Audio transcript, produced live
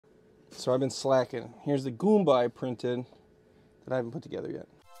So I've been slacking. Here's the Goomba I printed that I haven't put together yet.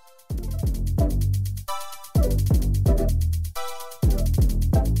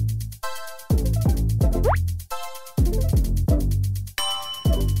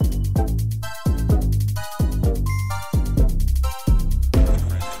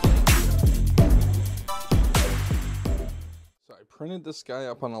 So I printed this guy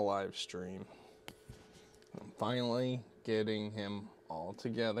up on a live stream. I'm finally getting him all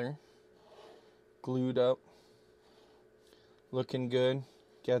together, glued up, looking good.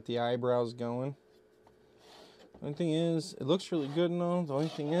 Got the eyebrows going. The only thing is, it looks really good and all. The only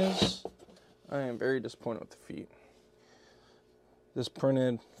thing is, I am very disappointed with the feet. This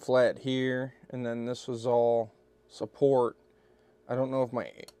printed flat here, and then this was all support. I don't know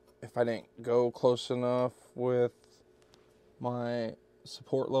if I didn't go close enough with my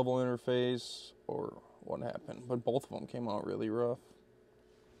support level interface or what happened, but both of them came out really rough.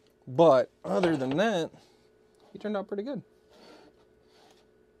 But other than that, he turned out pretty good.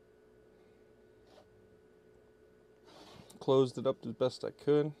 Closed it up as best I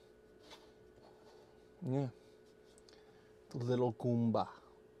could. Yeah. The little Goomba.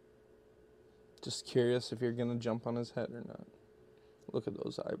 Just curious if you're gonna jump on his head or not. Look at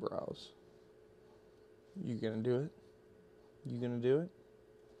those eyebrows. You gonna do it? You gonna do it?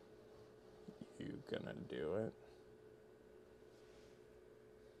 You gonna do it?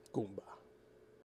 Goomba.